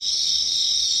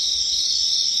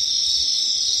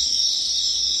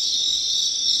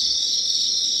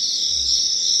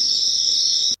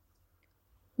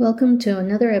Welcome to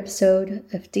another episode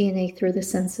of DNA Through the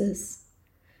Senses.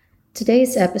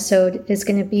 Today's episode is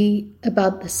going to be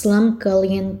about the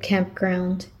Slumgullion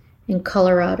Campground in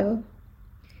Colorado.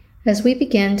 As we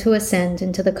began to ascend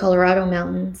into the Colorado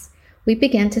mountains, we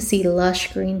began to see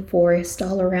lush green forest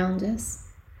all around us.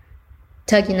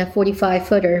 Tugging a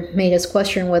 45-footer made us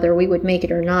question whether we would make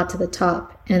it or not to the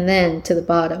top, and then to the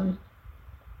bottom.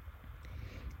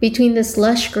 Between this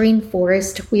lush green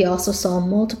forest, we also saw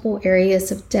multiple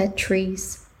areas of dead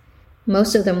trees.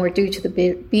 Most of them were due to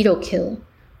the beetle kill,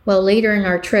 while later in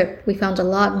our trip we found a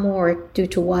lot more due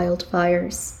to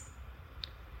wildfires.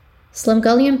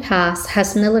 Slumgullion Pass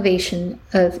has an elevation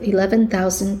of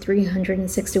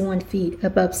 11,361 feet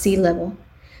above sea level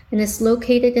and is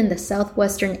located in the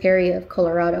southwestern area of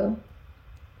Colorado.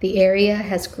 The area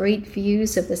has great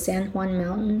views of the San Juan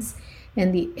Mountains,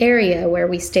 and the area where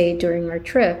we stayed during our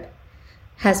trip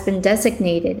has been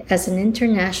designated as an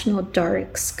International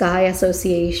Dark Sky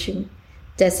Association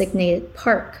designated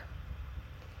park.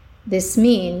 This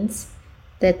means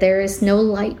that there is no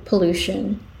light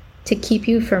pollution to keep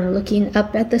you from looking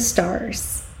up at the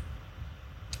stars.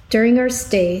 During our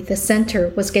stay, the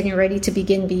center was getting ready to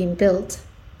begin being built.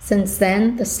 Since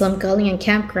then, the Slumgullion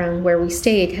Campground where we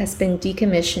stayed has been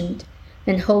decommissioned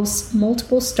and hosts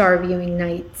multiple star viewing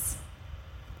nights.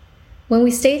 When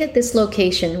we stayed at this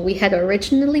location, we had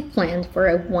originally planned for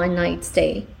a one-night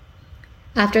stay.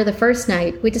 After the first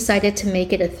night, we decided to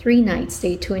make it a 3-night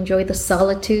stay to enjoy the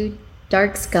solitude,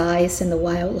 dark skies, and the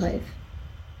wildlife.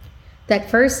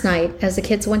 That first night, as the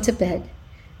kids went to bed,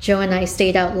 Joe and I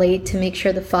stayed out late to make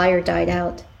sure the fire died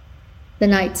out. The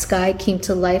night sky came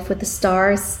to life with the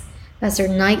stars as their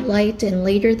night light, and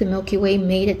later the Milky Way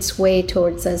made its way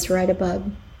towards us right above,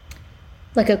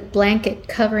 like a blanket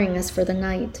covering us for the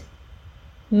night.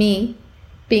 Me,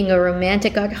 being a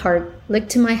romantic at heart, looked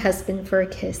to my husband for a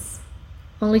kiss,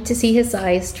 only to see his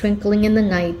eyes twinkling in the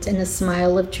night and a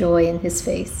smile of joy in his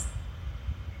face.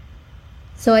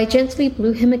 So I gently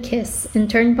blew him a kiss and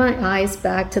turned my eyes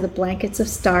back to the blankets of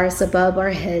stars above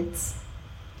our heads,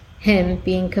 him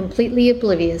being completely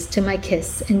oblivious to my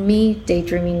kiss and me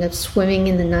daydreaming of swimming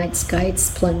in the night sky's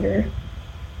splendor.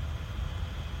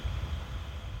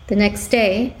 The next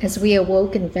day, as we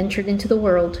awoke and ventured into the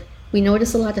world, we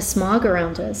noticed a lot of smog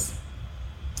around us.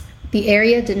 The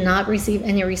area did not receive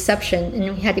any reception,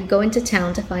 and we had to go into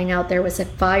town to find out there was a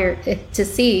fire, to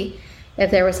see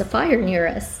if there was a fire near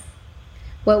us.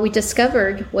 What we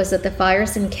discovered was that the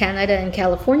fires in Canada and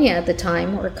California at the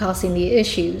time were causing the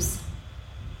issues.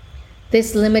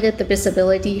 This limited the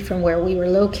visibility from where we were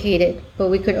located, but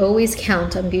we could always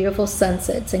count on beautiful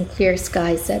sunsets and clear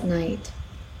skies at night.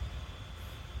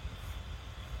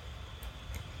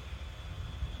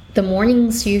 The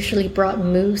mornings usually brought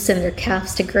moose and their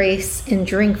calves to graze and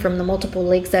drink from the multiple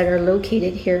lakes that are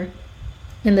located here.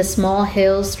 In the small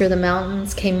hills through the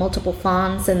mountains came multiple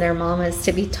fawns and their mamas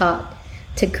to be taught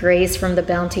to graze from the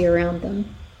bounty around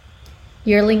them.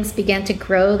 Yearlings began to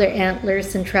grow their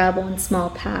antlers and travel in small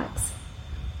packs.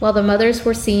 While the mothers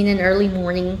were seen in early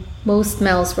morning, most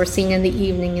males were seen in the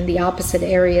evening in the opposite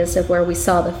areas of where we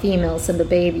saw the females and the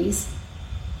babies.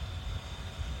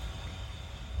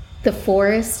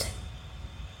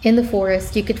 In the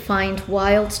forest, you could find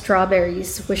wild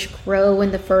strawberries which grow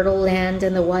in the fertile land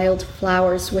and the wild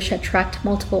flowers which attract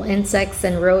multiple insects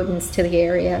and rodents to the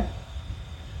area.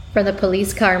 From the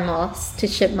police car moths to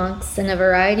chipmunks and a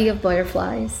variety of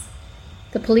butterflies.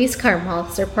 The police car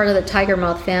moths are part of the tiger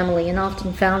moth family and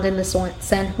often found in the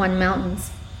San Juan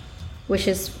Mountains, which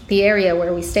is the area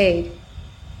where we stayed.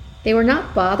 They were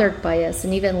not bothered by us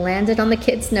and even landed on the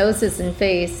kids' noses and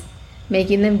face,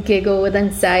 making them giggle with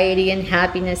anxiety and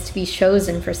happiness to be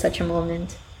chosen for such a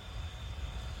moment.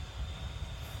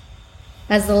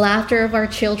 As the laughter of our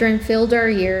children filled our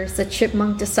ears, a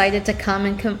chipmunk decided to come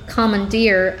and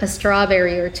commandeer a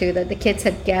strawberry or two that the kids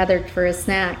had gathered for a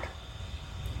snack.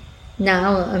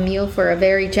 Now a meal for a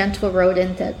very gentle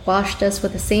rodent that watched us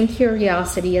with the same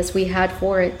curiosity as we had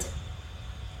for it.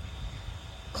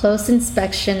 Close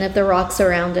inspection of the rocks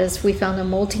around us, we found a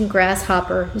molting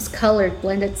grasshopper whose color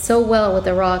blended so well with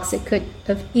the rocks it could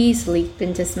have easily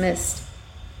been dismissed.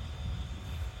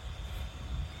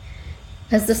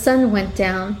 As the sun went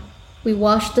down, we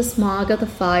watched the smog of the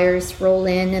fires roll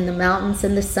in and the mountains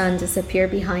and the sun disappear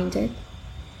behind it.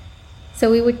 So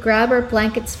we would grab our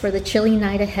blankets for the chilly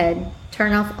night ahead,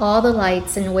 turn off all the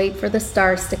lights and wait for the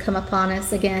stars to come upon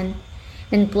us again,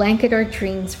 and blanket our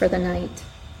dreams for the night.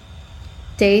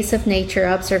 Days of nature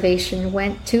observation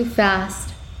went too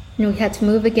fast, and we had to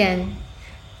move again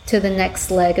to the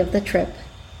next leg of the trip.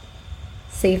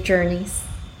 Safe journeys.